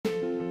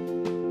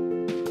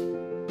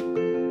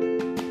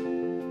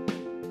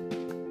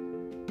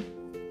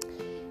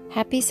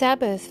Happy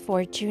Sabbath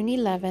for June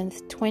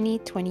 11th,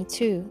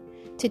 2022.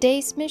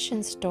 Today's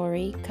mission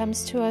story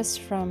comes to us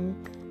from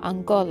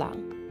Angola,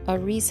 A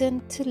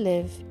Reason to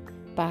Live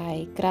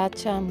by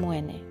Graça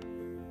Mwene.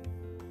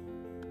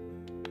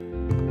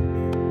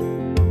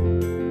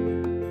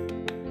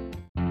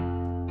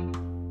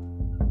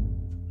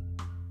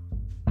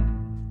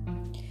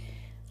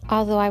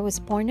 Although I was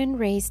born and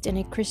raised in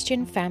a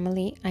Christian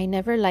family, I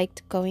never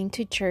liked going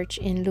to church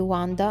in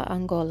Luanda,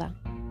 Angola.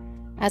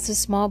 As a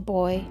small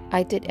boy,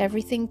 I did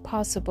everything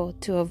possible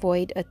to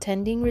avoid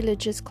attending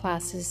religious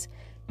classes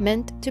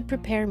meant to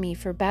prepare me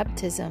for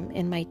baptism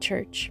in my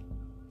church.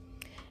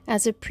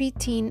 As a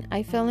preteen,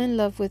 I fell in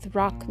love with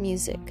rock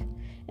music,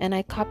 and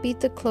I copied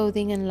the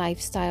clothing and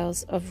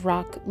lifestyles of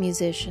rock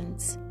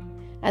musicians.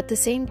 At the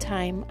same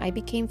time, I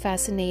became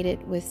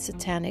fascinated with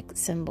satanic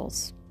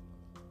symbols.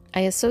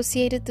 I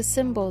associated the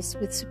symbols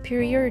with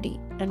superiority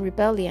and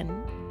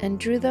rebellion and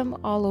drew them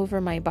all over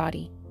my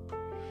body.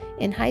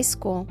 In high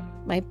school,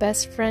 my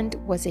best friend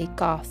was a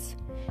goth,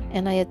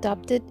 and I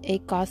adopted a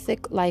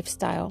gothic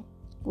lifestyle,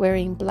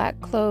 wearing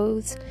black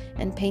clothes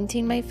and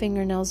painting my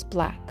fingernails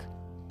black.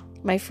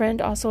 My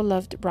friend also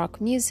loved rock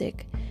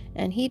music,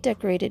 and he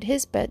decorated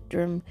his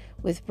bedroom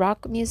with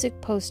rock music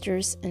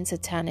posters and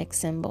satanic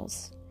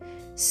symbols.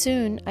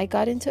 Soon, I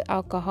got into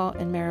alcohol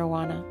and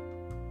marijuana.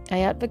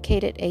 I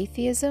advocated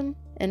atheism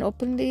and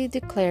openly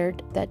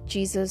declared that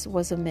Jesus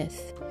was a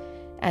myth.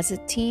 As a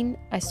teen,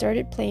 I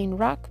started playing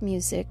rock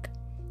music,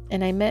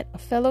 and I met a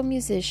fellow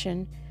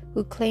musician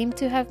who claimed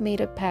to have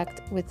made a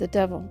pact with the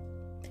devil.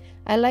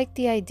 I liked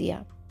the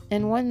idea,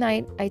 and one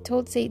night I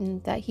told Satan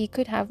that he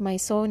could have my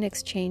soul in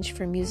exchange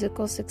for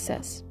musical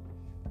success.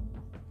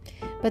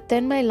 But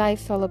then my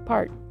life fell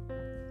apart.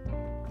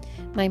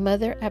 My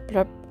mother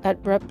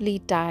abruptly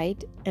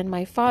died, and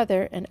my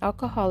father, an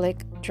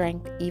alcoholic,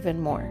 drank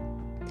even more.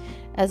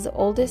 As the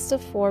oldest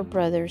of 4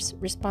 brothers,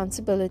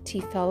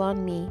 responsibility fell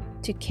on me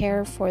to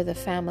care for the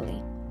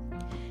family.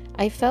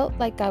 I felt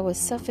like I was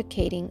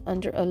suffocating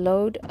under a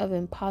load of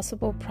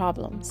impossible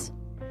problems.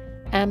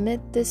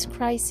 Amid this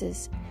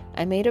crisis,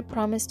 I made a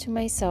promise to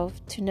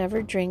myself to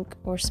never drink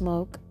or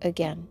smoke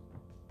again.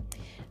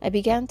 I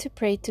began to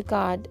pray to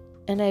God,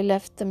 and I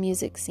left the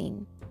music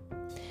scene.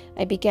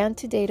 I began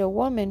to date a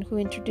woman who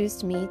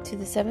introduced me to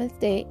the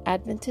Seventh-day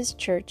Adventist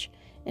Church,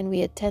 and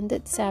we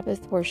attended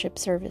Sabbath worship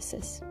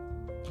services.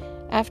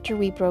 After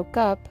we broke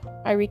up,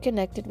 I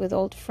reconnected with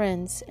old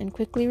friends and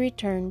quickly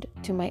returned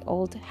to my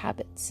old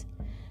habits.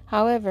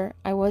 However,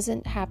 I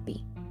wasn't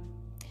happy.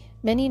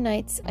 Many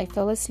nights I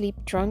fell asleep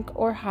drunk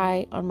or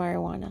high on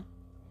marijuana.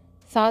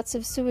 Thoughts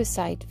of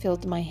suicide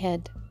filled my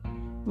head.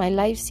 My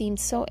life seemed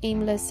so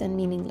aimless and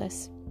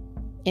meaningless.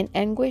 In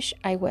anguish,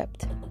 I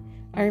wept.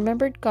 I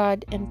remembered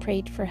God and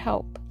prayed for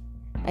help.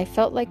 I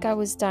felt like I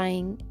was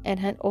dying and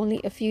had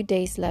only a few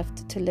days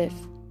left to live.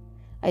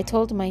 I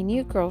told my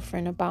new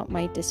girlfriend about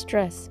my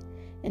distress,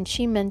 and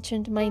she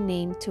mentioned my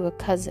name to a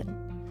cousin.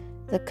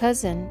 The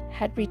cousin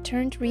had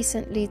returned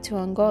recently to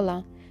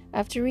Angola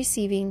after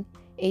receiving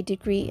a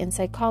degree in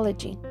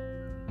psychology.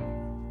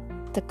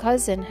 The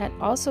cousin had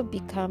also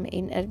become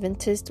an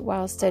Adventist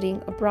while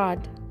studying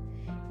abroad.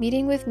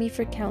 Meeting with me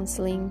for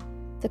counseling,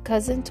 the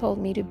cousin told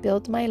me to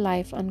build my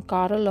life on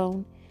God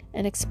alone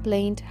and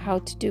explained how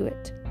to do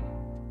it.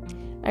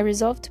 I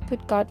resolved to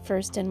put God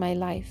first in my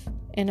life,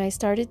 and I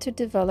started to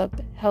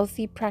develop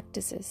healthy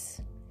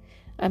practices.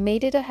 I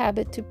made it a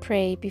habit to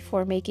pray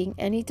before making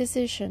any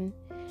decision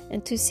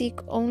and to seek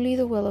only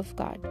the will of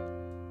God.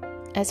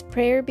 As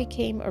prayer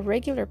became a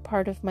regular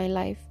part of my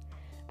life,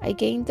 I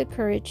gained the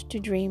courage to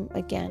dream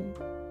again.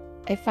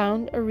 I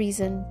found a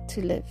reason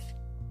to live.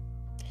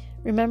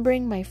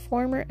 Remembering my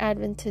former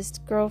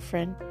Adventist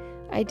girlfriend,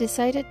 I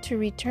decided to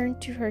return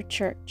to her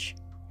church.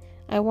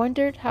 I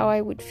wondered how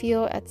I would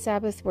feel at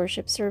Sabbath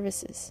worship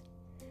services.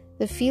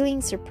 The feeling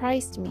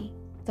surprised me.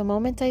 The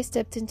moment I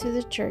stepped into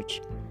the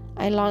church,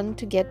 I longed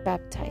to get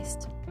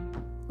baptized.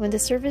 When the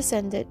service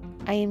ended,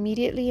 I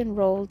immediately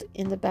enrolled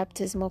in the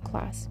baptismal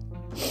class.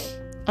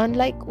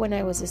 Unlike when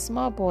I was a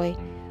small boy,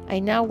 I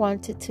now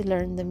wanted to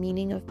learn the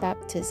meaning of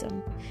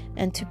baptism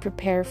and to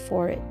prepare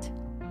for it.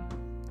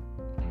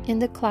 In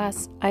the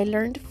class, I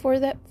learned for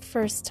the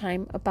first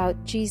time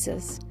about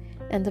Jesus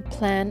and the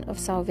plan of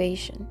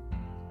salvation.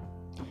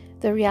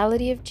 The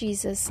reality of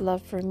Jesus'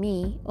 love for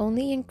me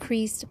only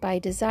increased by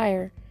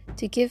desire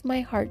to give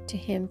my heart to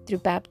Him through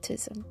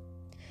baptism.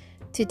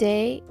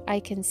 Today, I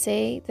can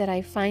say that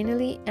I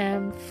finally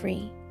am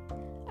free.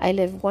 I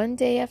live one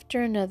day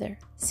after another,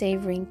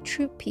 savoring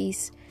true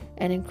peace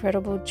and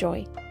incredible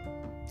joy.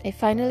 I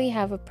finally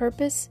have a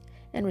purpose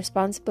and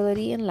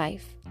responsibility in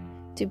life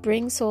to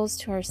bring souls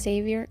to our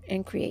Savior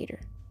and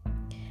Creator.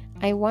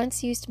 I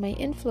once used my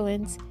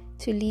influence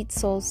to lead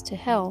souls to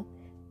hell,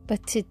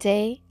 but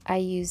today I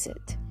use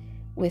it,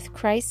 with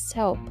Christ's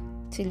help,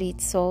 to lead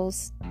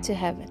souls to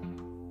heaven.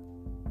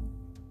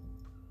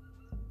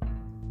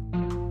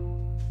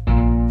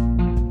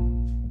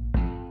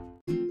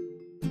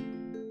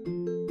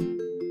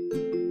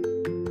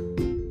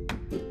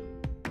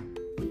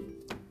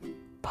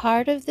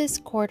 Part of this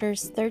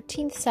quarter's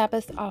 13th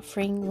Sabbath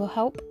offering will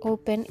help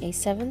open a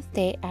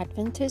Seventh-day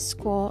Adventist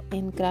school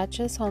in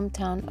Gracia's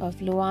hometown of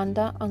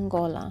Luanda,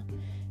 Angola.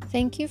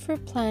 Thank you for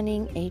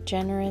planning a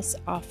generous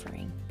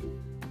offering.